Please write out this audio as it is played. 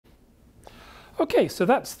Okay, so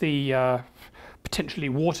that's the potentially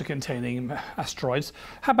water-containing asteroids.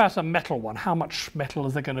 How about a metal one? How much metal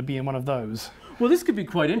is there going to be in one of those? Well, this could be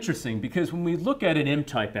quite interesting because when we look at an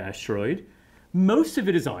M-type asteroid, most of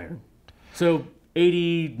it is iron. So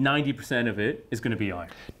 80–90% of it is going to be iron.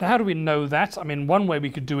 Now, how do we know that? I mean, one way we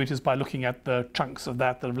could do it is by looking at the chunks of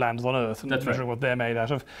that have landed on Earth and measuring what they're made out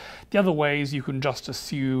of. The other way is you can just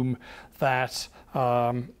assume that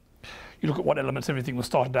you look at what elements everything was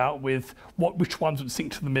started out with, which ones would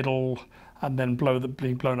sink to the middle, and then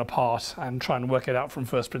being blown apart, and try and work it out from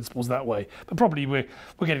first principles that way. But probably we're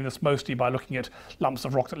getting this mostly by looking at lumps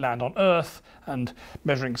of rock that land on Earth and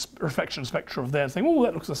measuring reflection spectra of theirs, saying, oh,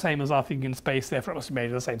 that looks the same as our thing in space, therefore it must be made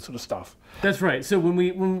of the same sort of stuff. That's right. So when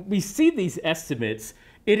we see these estimates,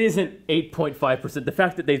 it isn't 8.5%. The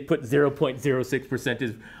fact that they put 0.06%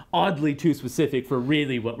 is oddly too specific for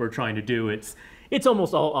really what we're trying to do. It's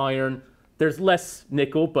almost all iron. There's less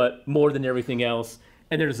nickel, but more than everything else.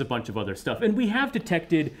 And there's a bunch of other stuff. And we have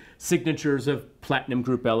detected signatures of platinum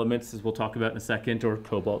group elements, as we'll talk about in a second, or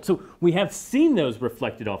cobalt. So we have seen those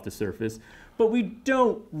reflected off the surface, but we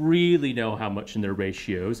don't really know how much in their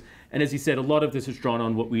ratios. And as you said, a lot of this is drawn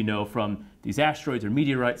on what we know from these asteroids or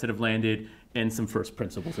meteorites that have landed and some first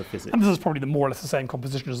principles of physics. And this is probably more or less the same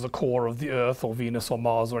composition as the core of the Earth or Venus or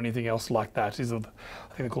Mars or anything else like that. These are,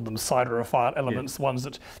 I think they call them siderophile elements, ones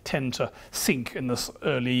that tend to sink in this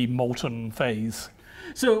early molten phase.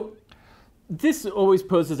 So this always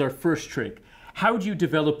poses our first trick. How do you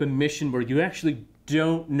develop a mission where you actually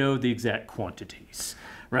don't know the exact quantities,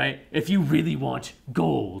 right? If you really want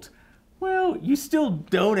gold, well, you still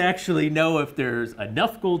don't actually know if there's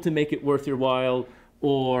enough gold to make it worth your while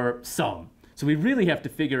or some. So we really have to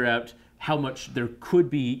figure out how much there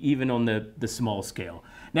could be even on the small scale.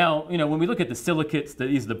 Now, you know, when we look at the silicates,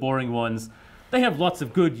 these are the boring ones, they have lots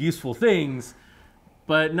of good, useful things,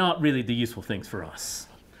 but not really the useful things for us.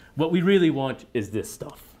 What we really want is this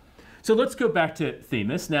stuff. So let's go back to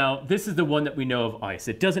Themis. Now, this is the one that we know of ice.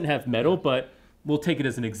 It doesn't have metal, but we'll take it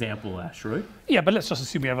as an example asteroid. Yeah, but let's just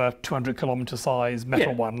assume we have a 200-kilometer size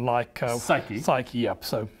metal one like Psyche. Psyche, yep.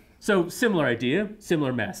 So similar idea,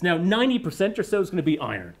 similar mass. Now, 90% or so is going to be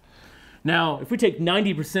iron. Now, if we take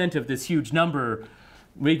 90% of this huge number,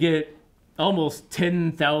 we get almost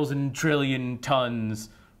 10,000 trillion tons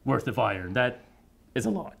worth of iron. That is a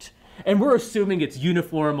lot. And we're assuming it's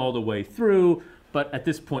uniform all the way through, but at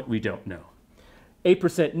this point we don't know.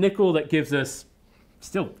 8% nickel, that gives us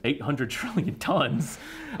still 800 trillion tons.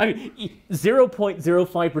 I mean,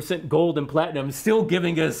 0.05% gold and platinum still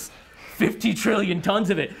giving us 50 trillion tons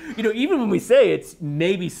of it. You know, even when we say it's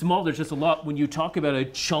maybe small, there's just a lot. When you talk about a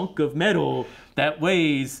chunk of metal that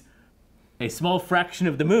weighs a small fraction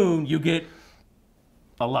of the moon, you get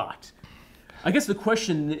a lot. I guess the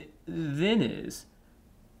question then is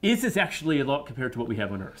this actually a lot compared to what we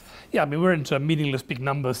have on Earth? Yeah, I mean, we're into meaningless big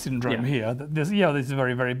number syndrome here. This is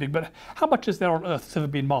very, very big, but how much is there on Earth that's ever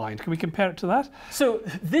been mined? Can we compare it to that? So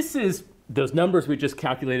this is those numbers we just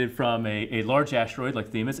calculated from a large asteroid like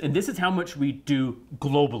Themis, and this is how much we do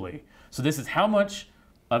globally. So this is how much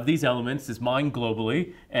of these elements is mined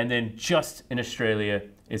globally, and then just in Australia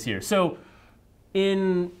is here. So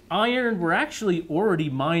in iron, we're actually already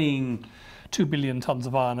mining 2 billion tons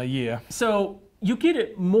of iron a year. So you get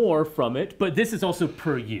it more from it, but this is also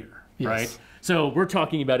per year, right? So we're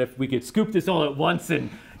talking about if we could scoop this all at once and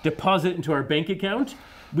deposit into our bank account,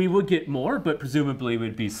 we would get more, but presumably it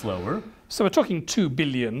would be slower. So we're talking 2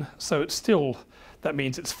 billion, so it's still, that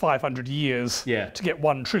means it's 500 years to get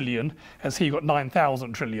 1 trillion, as here you got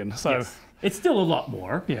 9,000 trillion. So it's still a lot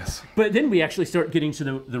more. Yes. But then we actually start getting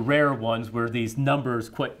to the rare ones where these numbers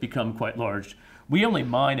become quite large. We only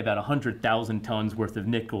mine about 100,000 tons worth of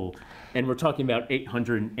nickel, and we're talking about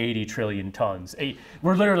 880 trillion tons.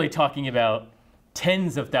 We're literally talking about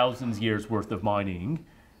tens of thousands of years worth of mining.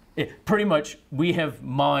 Pretty much, we have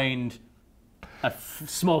mined a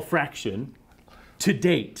small fraction to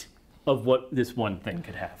date of what this one thing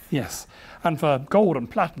could have. Yes, and for gold and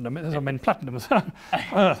platinum, I mean, platinum is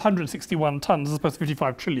 161 tons as opposed to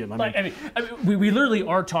 55 trillion. I mean, we literally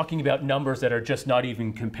are talking about numbers that are just not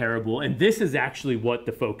even comparable, and this is actually what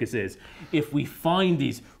the focus is. If we find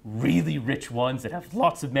these really rich ones that have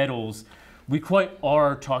lots of metals, we quite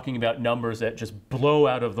are talking about numbers that just blow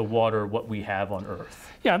out of the water what we have on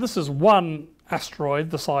Earth. Yeah, this is one asteroid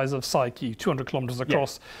the size of Psyche, 200 kilometers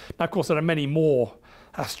across. Now, of course, there are many more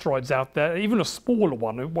asteroids out there, even a smaller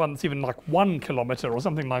one, one's even like 1 kilometer or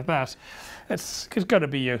something like that. It's going to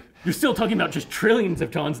be You're still talking about just trillions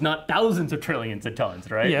of tons, not thousands of trillions of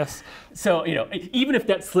tons, right? Yes. So, you know, even if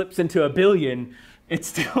that slips into a billion, it's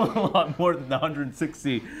still a lot more than the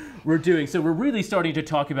 160 we're doing. So we're really starting to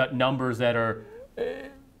talk about numbers that are,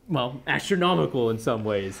 well, astronomical in some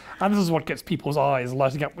ways. And this is what gets people's eyes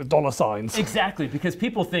lighting up with dollar signs. Exactly, because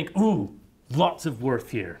people think, ooh, lots of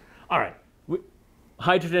worth here. All right,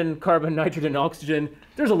 hydrogen, carbon, nitrogen, oxygen,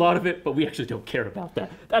 there's a lot of it, but we actually don't care about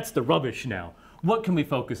that. That's the rubbish now. What can we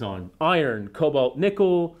focus on? Iron, cobalt,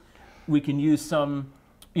 nickel. We can use some,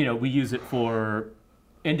 we use it for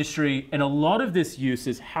industry. And a lot of this use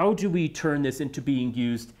is how do we turn this into being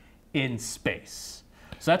used in space?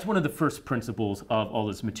 So that's one of the first principles of all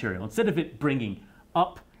this material. Instead of it bringing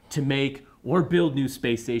up to make or build new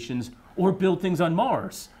space stations or build things on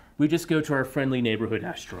Mars, we just go to our friendly neighborhood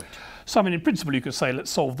asteroid. So, I mean, in principle, you could say,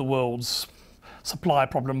 let's solve the world's supply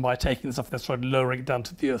problem by taking this off the asteroid and lowering it down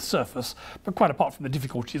to the Earth's surface. But quite apart from the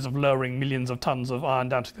difficulties of lowering millions of tons of iron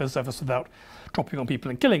down to the Earth's surface without dropping on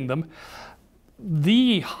people and killing them,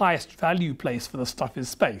 the highest value place for the stuff is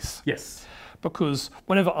space. Yes. Because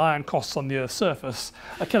whenever iron costs on the Earth's surface,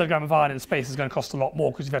 a kilogram of iron in space is going to cost a lot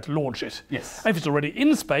more because you've had to launch it. Yes. And if it's already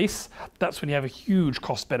in space, that's when you have a huge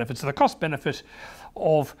cost benefit. So the cost benefit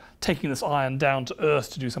of taking this iron down to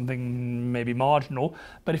Earth to do something maybe marginal,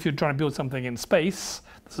 but if you're trying to build something in space,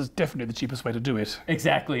 this is definitely the cheapest way to do it.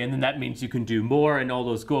 Exactly, and then that means you can do more and all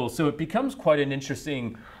those goals. So it becomes quite an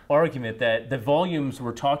interesting argument that the volumes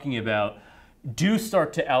we're talking about do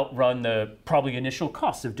start to outrun the probably initial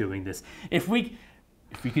cost of doing this. If we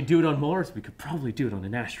could do it on Mars, we could probably do it on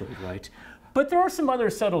an asteroid, right? But there are some other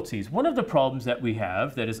subtleties. One of the problems that we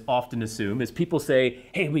have that is often assumed is people say,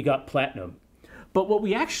 hey, we got platinum. But what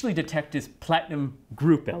we actually detect is platinum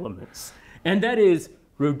group elements. And that is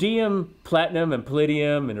rhodium, platinum, and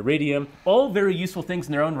palladium, and iridium, all very useful things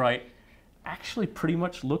in their own right, actually pretty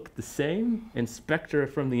much look the same in spectra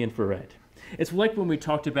from the infrared. It's like when we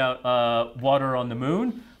talked about water on the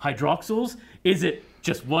moon, hydroxyls. Is it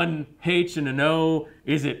just one H and an O?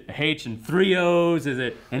 Is it a H and three O's? Is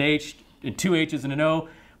it an H and two H's and an O?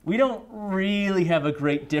 We don't really have a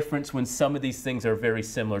great difference when some of these things are very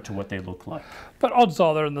similar to what they look like. But odds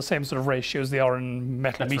are they're in the same sort of ratios they are in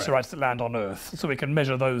metal That's meteorites that land on Earth. So we can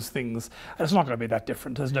measure those things. And it's not going to be that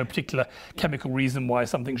different. There's no particular chemical reason why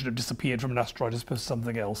something should have disappeared from an asteroid as opposed to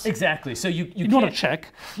something else. Exactly. So you want to check.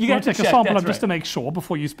 You want to take a check, sample that's up just to right. make sure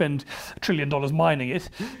before you spend $1 trillion mining it.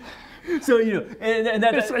 So, and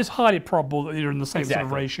It's highly probable that you're in the same sort of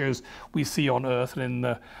Exactly. ratios we see on Earth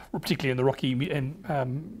and particularly in the rocky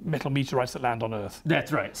metal meteorites that land on Earth.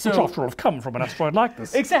 that's right. Which, So after all, have come from an asteroid like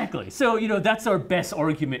this. exactly. So, that's our best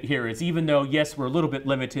argument here is even though, yes, we're a little bit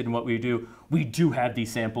limited in what we do have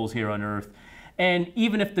these samples here on Earth. And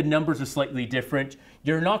even if the numbers are slightly different,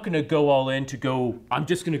 you're not going to go all in to go, I'm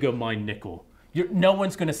just going to go mine nickel. No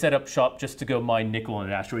one's going to set up shop just to go mine nickel on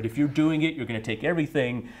an asteroid. If you're doing it, you're going to take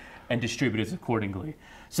everything and distribute it accordingly.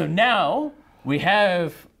 So now we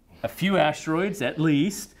have a few asteroids, at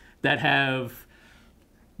least, that have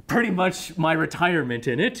pretty much my retirement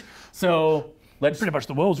in it. So let's Pretty much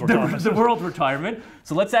the world's retirement. the world retirement.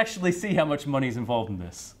 So let's actually see how much money is involved in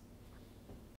this.